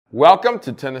Welcome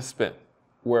to Tennis Spin,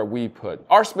 where we put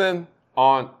our spin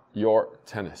on your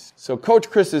tennis. So Coach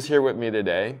Chris is here with me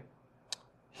today.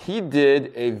 He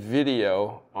did a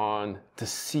video on the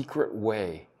secret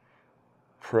way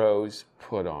pros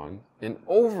put on an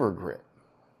overgrip.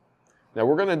 Now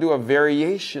we're going to do a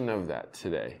variation of that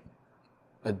today,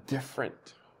 a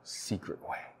different secret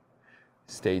way.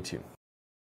 Stay tuned.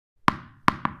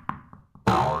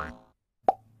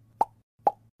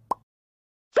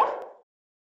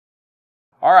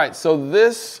 All right, so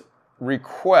this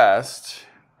request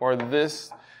or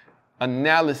this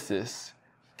analysis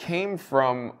came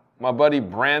from my buddy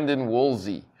Brandon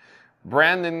Woolsey.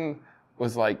 Brandon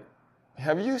was like,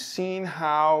 have you seen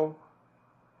how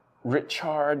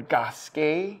Richard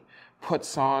Gasquet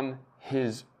puts on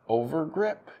his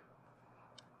overgrip?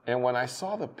 And when I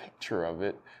saw the picture of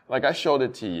it, like I showed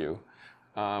it to you,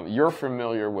 you're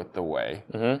familiar with the way.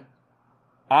 Mm-hmm.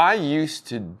 I used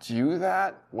to do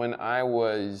that when I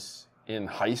was in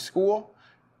high school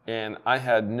and I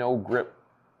had no grip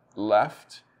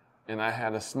left and I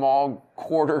had a small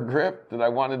quarter grip that I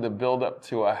wanted to build up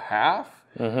to a half.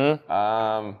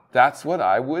 Mm-hmm. That's what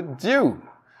I would do.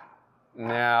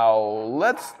 Now,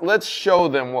 let's show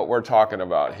them what we're talking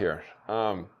about here.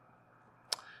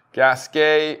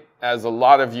 Gasquet, as a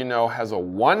lot of you know, has a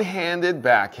one-handed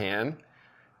backhand.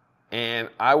 And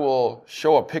I will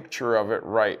show a picture of it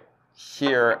right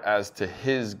here as to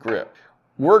his grip.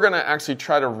 We're going to actually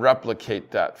try to replicate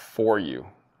that for you.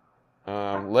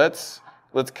 Let's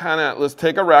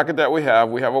take a racket that we have.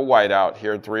 We have a whiteout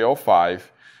here,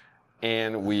 305,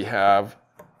 and we have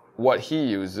what he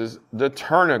uses, the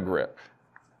Turner grip.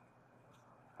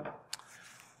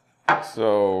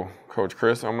 So, Coach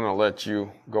Chris, I'm going to let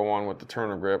you go on with the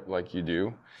Turner grip like you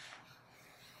do.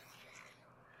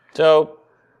 So,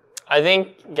 I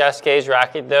think Gasquet's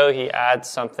racket, though, he adds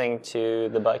something to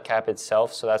the butt cap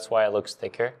itself, so that's why it looks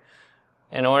thicker.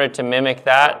 In order to mimic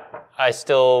that, I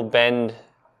still bend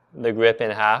the grip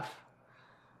in half,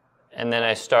 and then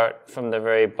I start from the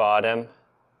very bottom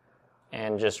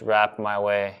and just wrap my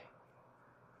way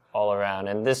all around.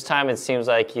 And this time it seems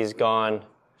like he's gone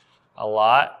a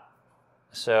lot,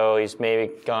 so he's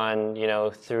maybe gone,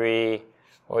 3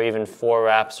 or even 4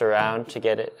 wraps around to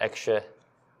get it extra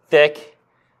thick.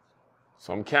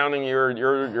 So I'm counting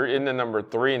you're in the number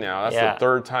 3 now. That's the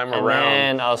third time around.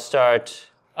 And then I'll start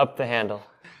up the handle.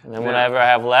 And then whatever I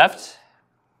have left.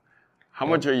 How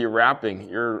much are you wrapping?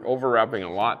 You're over wrapping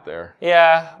a lot there.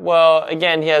 Yeah, well,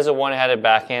 again, he has a one-handed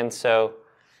backhand, so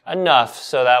enough.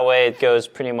 So that way it goes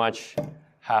pretty much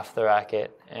half the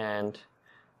racket. And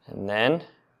then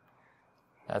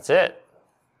that's it.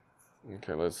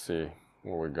 Okay, let's see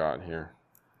what we got here.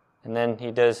 And then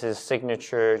he does his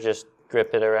signature, just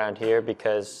grip it around here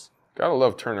because... Gotta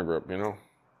love Turner grip,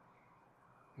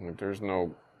 Like they're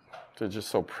just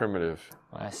so primitive.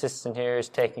 My assistant here is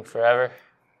taking forever.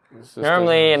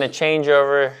 Normally in a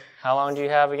changeover, how long do you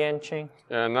have again, Ching?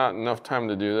 Yeah, not enough time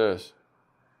to do this.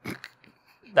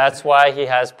 That's why he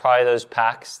has probably those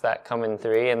packs that come in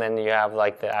 3, and then you have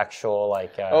like the actual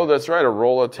oh, that's right, a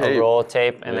roll of tape. A roll of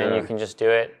tape, and then you can just do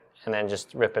it, and then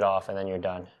just rip it off, and then you're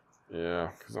done. Yeah,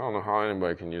 because I don't know how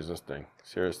anybody can use this thing.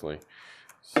 Seriously.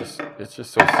 It's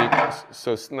just so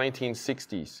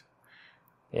 1960s.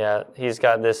 Yeah, he's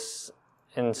got this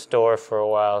in store for a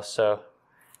while, so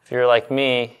if you're like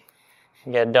me,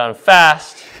 you get it done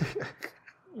fast,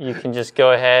 you can just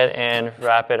go ahead and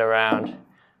wrap it around.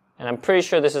 And I'm pretty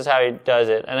sure this is how he does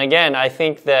it. And again, I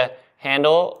think the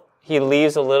handle, he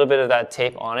leaves a little bit of that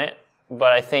tape on it,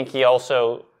 but I think he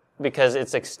also, because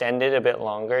it's extended a bit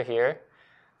longer here,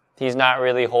 he's not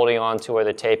really holding on to where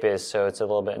the tape is, so it's a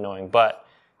little bit annoying. But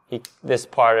this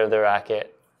part of the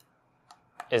racket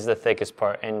is the thickest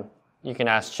part, and you can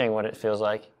ask Ching what it feels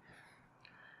like.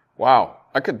 Wow,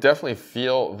 I could definitely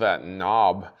feel that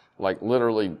knob, like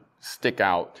literally stick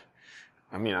out.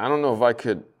 I mean, I don't know if I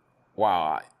could,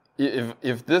 wow.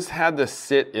 If this had to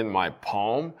sit in my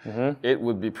palm, it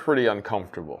would be pretty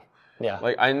uncomfortable. Yeah.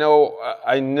 Like I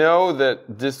know that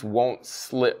this won't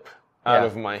slip out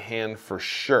of my hand for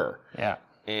sure. Yeah.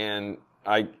 And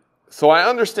so I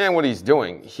understand what he's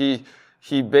doing. He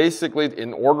basically,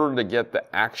 in order to get the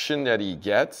action that he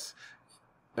gets,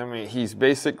 I mean, he's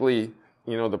basically,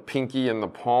 the pinky and the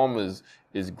palm is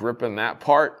gripping that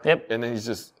part. Yep. And then he's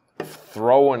just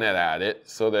throwing it at it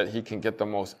so that he can get the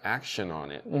most action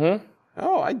on it. Mm-hmm.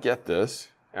 Oh, I get this.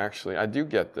 Actually, I do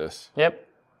get this. Yep.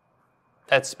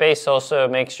 That space also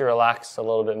makes you relax a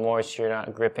little bit more so you're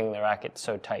not gripping the racket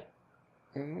so tight.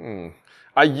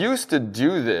 I used to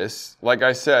do this, like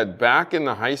I said, back in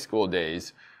the high school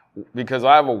days, because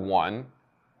I have a 1,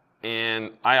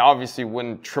 And I obviously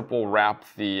wouldn't triple wrap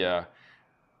the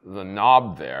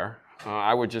knob there.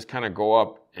 I would just kind of go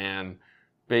up and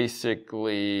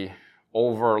basically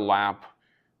overlap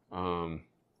a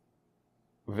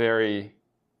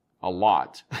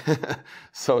lot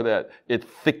so that it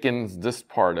thickens this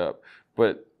part up.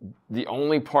 But the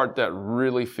only part that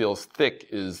really feels thick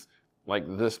is like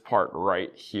this part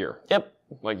right here. Yep.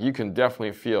 Like you can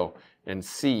definitely feel and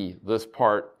see this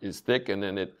part is thick and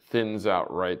then it thins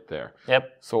out right there.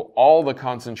 Yep. So all the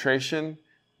concentration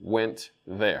went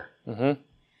there.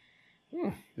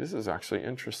 This is actually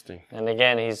interesting. And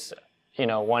again, he's,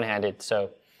 one-handed,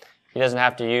 so he doesn't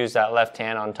have to use that left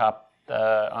hand on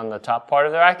the top part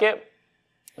of the racket,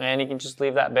 and he can just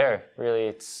leave that bare.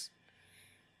 Really,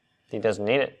 he doesn't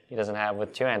need it. He doesn't have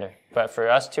with two-hander. But for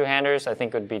us two-handers, I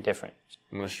think it would be different.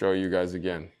 I'm going to show you guys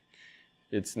again.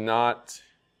 It's not,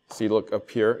 see, look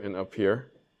up here and up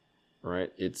here,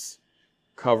 right? It's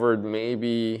covered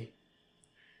maybe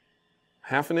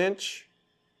half an inch.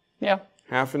 Yeah.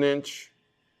 Half an inch,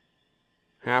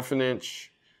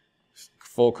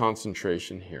 full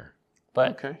concentration here.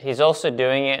 But he's also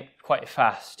doing it quite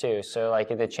fast too. So like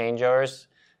in the changeovers,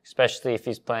 especially if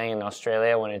he's playing in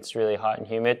Australia when it's really hot and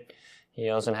humid, he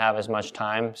doesn't have as much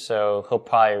time. So he'll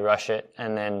probably rush it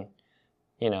and then,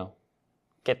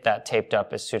 get that taped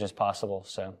up as soon as possible.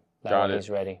 So that way he's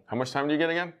ready. How much time do you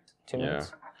get again? 2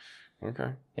 minutes.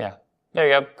 Okay. Yeah. There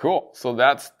you go. Cool. So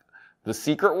that's the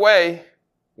secret way.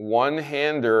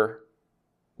 One-hander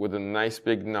with a nice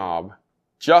big knob,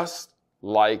 just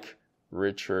like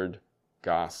Richard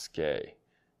Gasquet.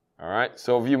 All right,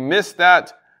 so if you missed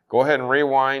that, go ahead and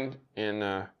rewind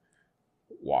and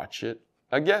watch it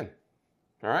again.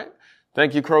 All right,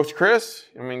 thank you, Coach Chris.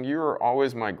 I mean, you're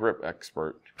always my grip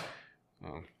expert.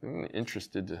 I'm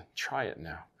interested to try it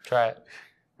now. Try it.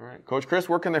 All right, Coach Chris,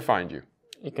 where can they find you?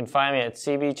 You can find me at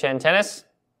CB Chen Tennis.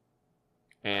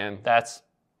 And that's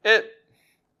it.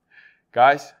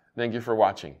 Guys, thank you for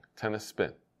watching Tennis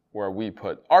Spin, where we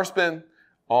put our spin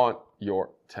on your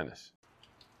tennis.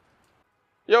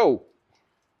 Yo,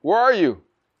 where are you?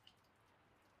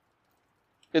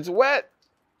 It's wet.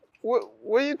 What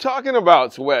are you talking about?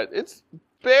 It's wet. It's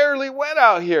barely wet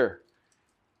out here.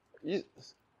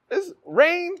 It's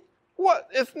rain? What?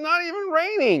 It's not even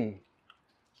raining.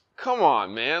 Come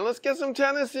on, man. Let's get some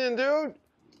tennis in, dude.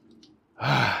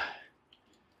 All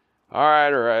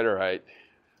right.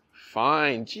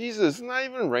 Fine. Jesus, it's not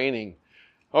even raining.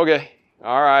 Okay.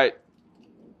 All right.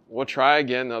 We'll try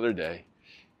again another day.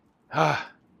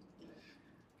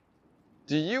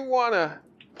 Do you want a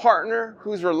partner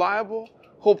who's reliable,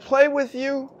 who'll play with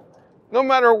you no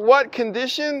matter what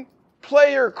condition?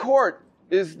 Player Court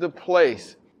is the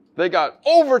place. They got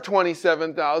over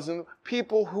 27,000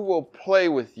 people who will play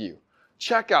with you.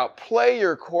 Check out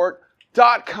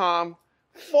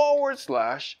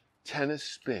playyourcourt.com/tennis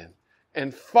spin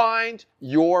and find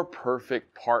your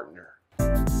perfect partner.